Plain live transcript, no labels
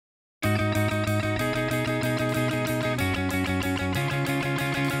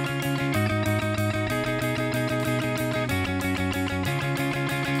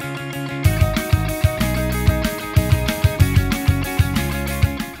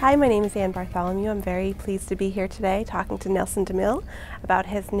Hi, my name is Ann Bartholomew. I'm very pleased to be here today talking to Nelson Demille about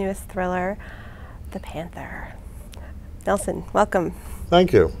his newest thriller, The Panther. Nelson, welcome.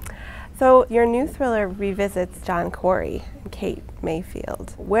 Thank you. So your new thriller revisits John Corey and Kate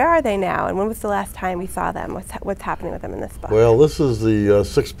Mayfield. Where are they now, and when was the last time we saw them? What's happening with them in this book? Well, this is the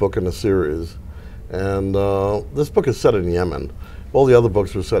sixth book in the series, and this book is set in Yemen. All the other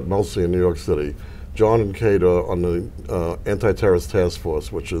books were set mostly in New York City. John and Kate are on the anti-terrorist task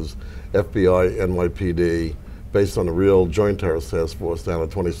force, which is FBI, NYPD, based on a real joint terrorist task force down at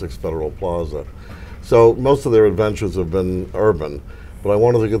 26 Federal Plaza. So most of their adventures have been urban, but I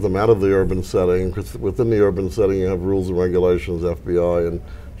wanted to get them out of the urban setting, because within the urban setting you have rules and regulations, FBI and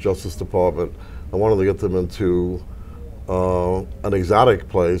Justice Department. I wanted to get them into an exotic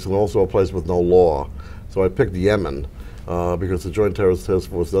place and also a place with no law. So I picked Yemen, because the Joint Terrorist Task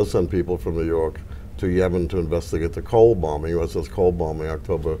Force does send people from New York to Yemen to investigate the Cole bombing, USS Cole bombing,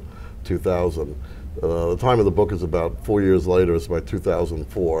 October 2000. The time of the book is about 4 years later. It's about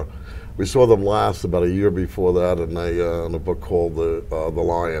 2004. We saw them last about a year before that in a book called The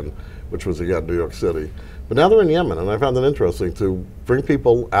Lion, which was again New York City. But now they're in Yemen, and I found it interesting to bring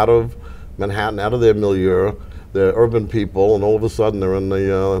people out of Manhattan, out of their milieu. They're urban people, and all of a sudden they're in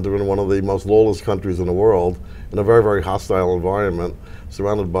one of the most lawless countries in the world, in a very, very hostile environment,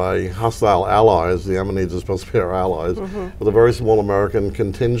 surrounded by hostile allies. The Yemenis are supposed to be our allies, with a very small American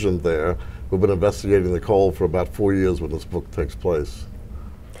contingent there who've been investigating the Cole for about 4 years when this book takes place.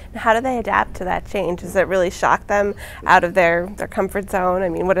 How do they adapt to that change? Does it really shock them out of their comfort zone? I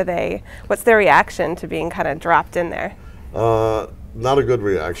mean, what's their reaction to being kind of dropped in there? Not a good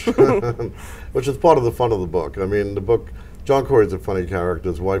reaction, which is part of the fun of the book. I mean, the book, John Corey's a funny character.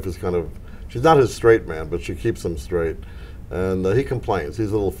 His wife is she's not his straight man, but she keeps him straight. And he complains.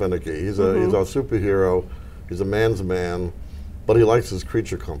 He's a little finicky. He's our superhero. He's a man's man, but he likes his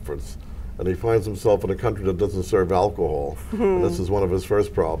creature comforts. And he finds himself in a country that doesn't serve alcohol. And this is one of his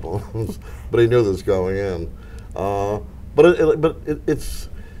first problems. But he knew this going in. But it's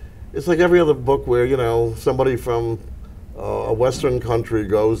like every other book where, you know, somebody from a Western country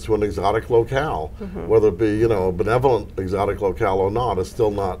goes to an exotic locale, whether it be, you know, a benevolent exotic locale or not. It's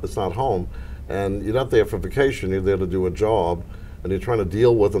not home. And you're not there for vacation. You're there to do a job, and you're trying to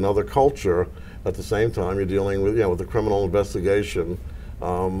deal with another culture. At the same time, you're dealing with, with a criminal investigation,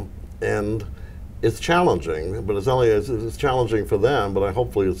 and it's challenging. But it's challenging for them. But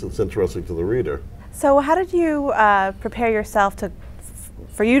hopefully, it's interesting to the reader. So, how did you prepare yourself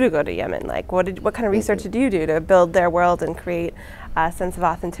for you to go to Yemen? Like, what kind of research did you do to build their world and create a sense of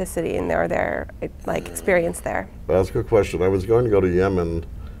authenticity in their experience there? Well, that's a good question. I was going to go to Yemen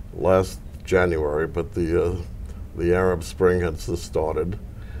last January, but the Arab Spring had just started,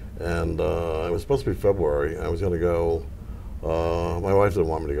 and it was supposed to be February. I was going to go. My wife didn't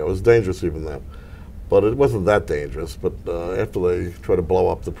want me to go. It was dangerous even then, but it wasn't that dangerous. But after they tried to blow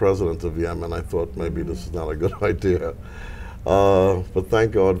up the president of Yemen, I thought maybe this is not a good idea. But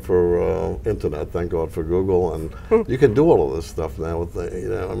thank God for internet, thank God for Google, and you can do all of this stuff now with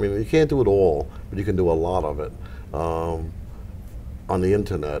I mean, you can't do it all, but you can do a lot of it on the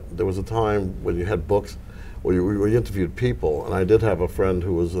internet. There was a time when you had books where you interviewed people, and I did have a friend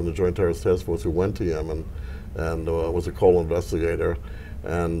who was in the Joint Terrorist Task Force who went to Yemen and was a Cole investigator.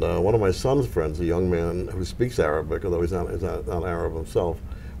 And one of my son's friends, a young man who speaks Arabic, although he's not Arab himself,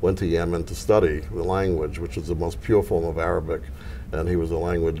 went to Yemen to study the language, which is the most pure form of Arabic, and he was a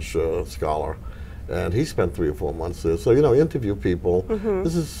language scholar. And he spent 3 or 4 months there. So, you know, interview people.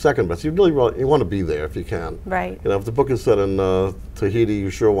 This is second best. You want to be there if you can. Right. You know, if the book is set in Tahiti, you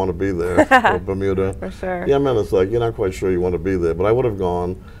sure want to be there, or Bermuda. For sure. Yemen, it's like, you're not quite sure you want to be there. But I would have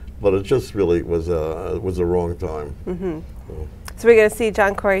gone, but it just really was a wrong time. So we're going to see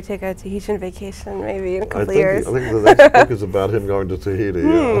John Corey take a Tahitian vacation maybe in a couple of years. I think the next book is about him going to Tahiti.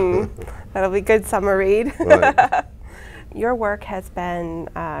 That'll be a good summer read. Right. Your work has been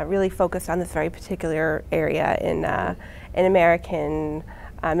really focused on this very particular area in American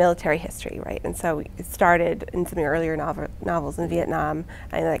military history, right? And so it started in some of your earlier novels in Vietnam,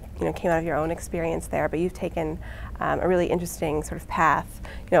 and came out of your own experience there. But you've taken a really interesting sort of path,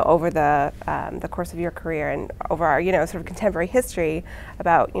 over the course of your career and over our, sort of contemporary history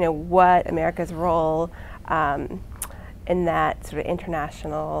about, what America's role in that sort of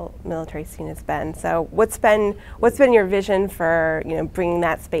international military scene has been. So what's been your vision for bringing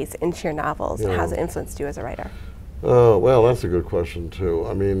that space into your novels? And how's it influenced you as a writer? Well, that's a good question too.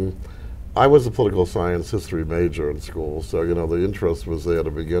 I mean, I was a political science history major in school, so the interest was there to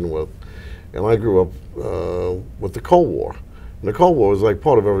begin with. And I grew up with the Cold War. And the Cold War was like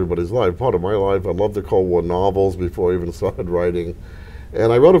part of everybody's life, part of my life. I loved the Cold War novels before I even started writing.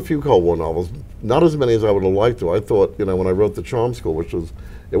 And I wrote a few Cold War novels, not as many as I would have liked to. I thought, you know, when I wrote The Charm School, which was,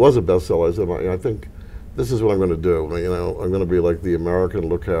 it was a bestseller, I said, I think this is what I'm going to do. You know, I'm going to be like the American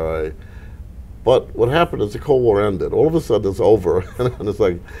Le Carre. But what happened is the Cold War ended. All of a sudden it's over. And it's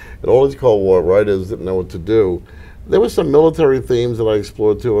like, and all these Cold War writers didn't know what to do. There were some military themes that I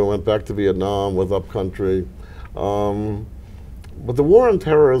explored too. I went back to Vietnam with Upcountry. But the war on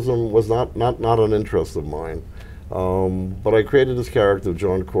terrorism was not an interest of mine. But I created this character,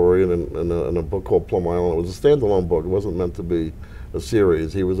 John Corey, in a book called Plum Island. It was a standalone book. It wasn't meant to be a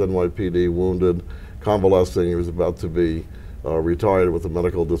series. He was NYPD, wounded, convalescing. He was about to be retired with a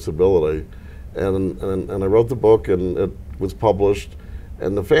medical disability. And I wrote the book, and it was published.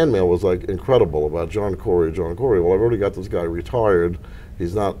 And the fan mail was like incredible about John Corey. John Corey, well, I've already got this guy retired.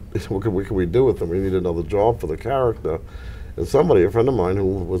 He's not, what can we do with him? We need another job for the character. And somebody, a friend of mine who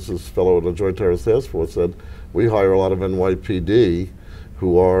was this fellow in the Joint Terrorist Task Force, said, we hire a lot of NYPD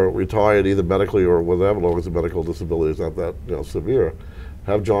who are retired either medically or whatever, as long as the medical disability is not that severe.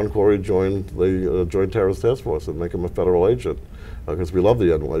 Have John Corey join the Joint Terrorist Task Force and make him a federal agent. Because we love the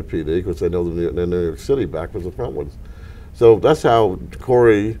NYPD, because they know the New York City backwards and frontwards. So that's how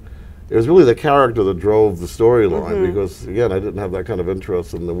Corey, it was really the character that drove the storyline, because again, I didn't have that kind of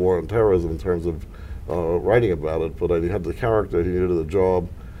interest in the war on terrorism in terms of writing about it, but I had the character, he needed the job,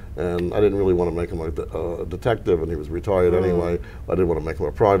 and I didn't really want to make him like a detective, and he was retired anyway. I didn't want to make him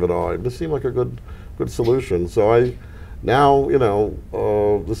a private eye. This seemed like a good solution. So I, now,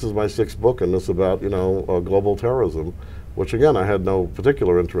 this is my 6th book, and it's about, global terrorism, which again, I had no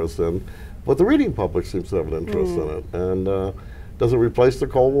particular interest in, but the reading public seems to have an interest in it. And does it replace the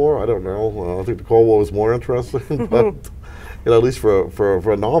Cold War? I don't know. I think the Cold War was more interesting, but at least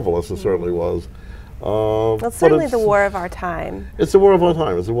for a novelist, it certainly was. Well, it's certainly the war of our time. It's the war of our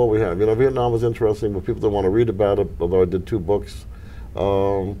time. It's the war we have. Vietnam was interesting, but people don't want to read about it, although I did 2 books.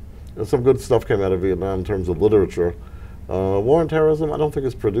 And some good stuff came out of Vietnam in terms of literature. War on terrorism, I don't think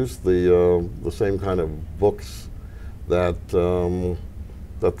it's produced the same kind of books that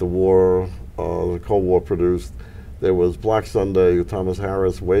that the Cold War produced. There was Black Sunday with Thomas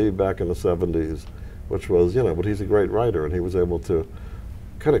Harris way back in the 70s, which was, but he's a great writer, and he was able to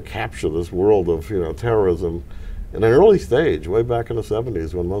kind of capture this world of, terrorism in an early stage, way back in the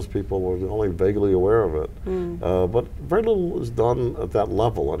 70s, when most people were only vaguely aware of it. But very little is done at that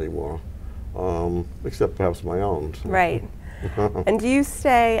level anymore, except perhaps my own. So. Right. And do you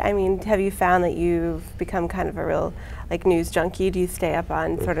stay, have you found that you've become kind of a real news junkie? Do you stay up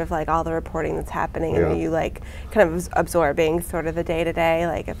on sort of all the reporting that's happening, and are you kind of absorbing sort of the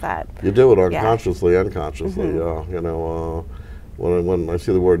day-to-day, if that? You do it unconsciously and consciously, when I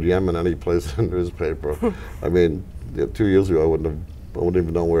see the word Yemen any place in the newspaper, 2 years ago I wouldn't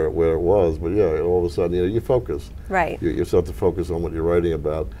even know where it was, but all of a sudden you focus. Right. You start to focus on what you're writing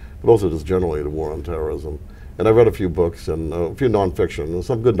about, but also just generally the war on terrorism. And I've read a few books and a few nonfiction, and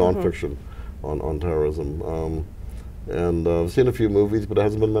some good nonfiction on terrorism. And I've seen a few movies, but there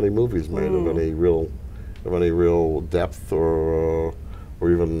hasn't been many movies made of any real depth or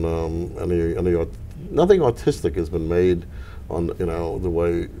even nothing artistic has been made on the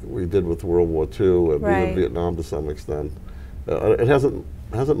way we did with World War II and even Vietnam to some extent. It hasn't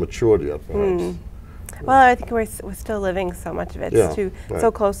matured yet, perhaps. Well, I think we're still living so much of it. It's so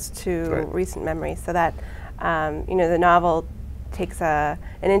close to recent memory, so that the novel takes an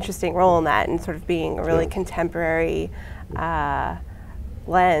interesting role in that, and sort of being a really contemporary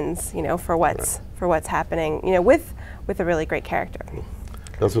lens, for what's happening, with a really great character.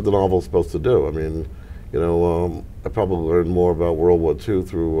 That's what the novel's supposed to do. I probably learned more about World War II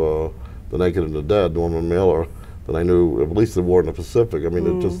through The Naked and the Dead, Norman Mailer, than I knew, at least the war in the Pacific.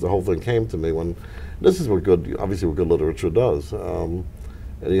 It just, the whole thing came to me when, this is what obviously what good literature does. And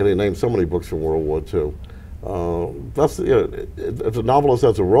you can name so many books from World War II. That's if a novelist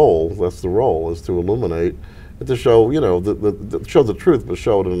has a role, that's the role, is to illuminate and to show, show the truth, but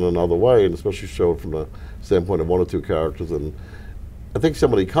show it in another way, and especially show it from the standpoint of 1 or 2 characters. And I think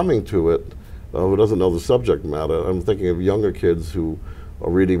somebody coming to it who doesn't know the subject matter, I'm thinking of younger kids who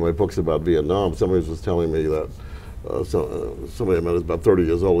are reading my books about Vietnam. Somebody was telling me that somebody I met is about 30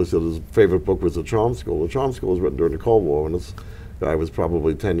 years old. He said his favorite book was The Charm School. The Charm School was written during the Cold War, and this guy was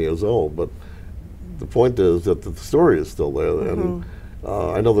probably 10 years old. But the point is that the story is still there, and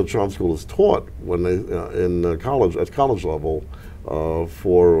I know the Charm School is taught when they in college, at college level,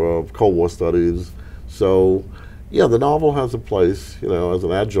 for Cold War studies. So, yeah, the novel has a place, as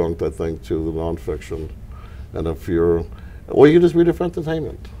an adjunct, I think, to the nonfiction. And if you're, or you just read it for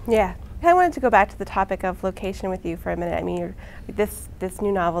entertainment. Yeah. I wanted to go back to the topic of location with you for a minute. I mean, this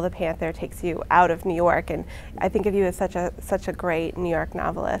new novel, The Panther, takes you out of New York, and I think of you as such a great New York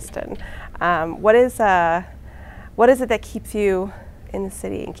novelist. And what is it that keeps you in the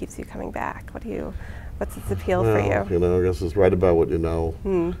city and keeps you coming back? What's its appeal for you? You know, I guess it's write about what you know.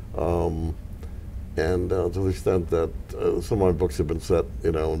 And to the extent that some of my books have been set,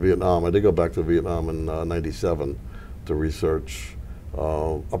 you know, in Vietnam. I did go back to Vietnam in '97 to research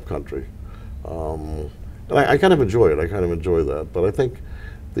upcountry. And I kind of enjoy it. I kind of enjoy that. But I think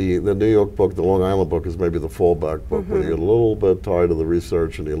the New York book, the Long Island book, is maybe the fallback book when you get a little bit tired of the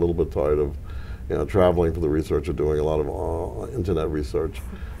research and you're a little bit tired of, you know, traveling for the research or doing a lot of internet research.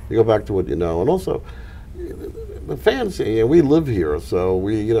 You go back to what you know. And also, the fans, you know, we live here, so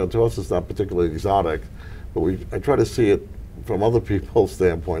you know, to us it's not particularly exotic, but I try to see it from other people's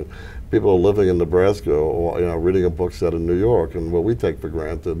standpoint. People are living in Nebraska or, you know, reading a book set in New York, and what we take for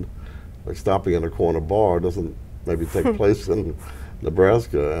granted, like stopping in a corner bar, doesn't maybe take place in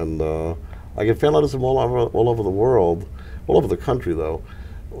Nebraska. And I get fan letters from all over the world, all over the country though.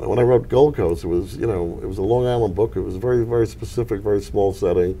 When I wrote Gold Coast, it was, you know, it was a Long Island book. It was very, very specific, very small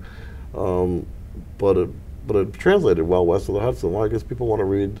setting. But it translated well west of the Hudson. Well, I guess people want to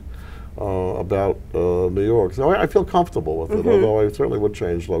read about New York. So I feel comfortable with it, although I certainly would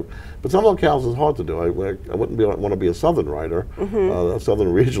change. But some locales is hard to do. I wouldn't want to be a Southern writer, a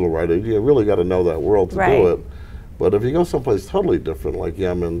Southern regional writer. You really got to know that world to do it. But if you go someplace totally different, like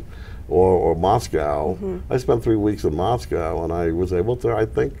Yemen or Moscow, I spent 3 weeks in Moscow, and I was able to, I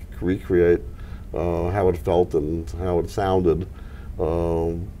think, recreate how it felt and how it sounded,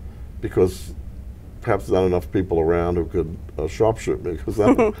 because perhaps not enough people around who could sharpshoot me, because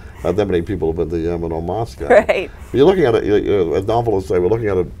not that many people have been to Yemen or Moscow. Right. You're looking at it, as novelists say, we're looking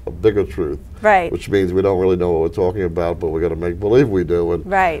at a bigger truth. Right. Which means we don't really know what we're talking about, but we're going to make believe we do. And,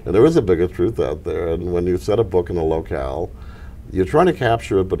 right. And there is a bigger truth out there. And when you set a book in a locale, you're trying to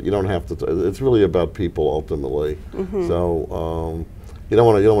capture it, but you don't have to. It's really about people ultimately. So you don't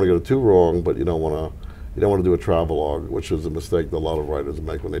want to get it too wrong, but you don't want to do a travelogue, which is a mistake that a lot of writers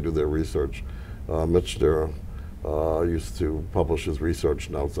make when they do their research. Mitch used to publish his research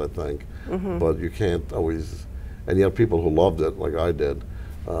notes, I think, but you can't always. And yet, people who loved it, like I did,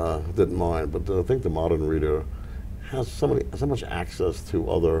 didn't mind. But I think the modern reader has so much access to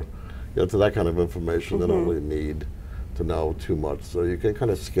other, to that kind of information. They don't really need to know too much, so you can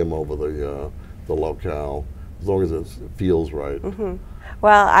kind of skim over the locale as long as it feels right.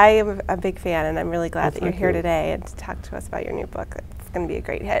 Well, I am a big fan, and I'm really glad that you're here today and to talk to us about your new book. It's going to be a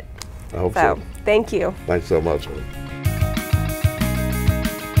great hit. I hope so. Thank you. Thanks so much.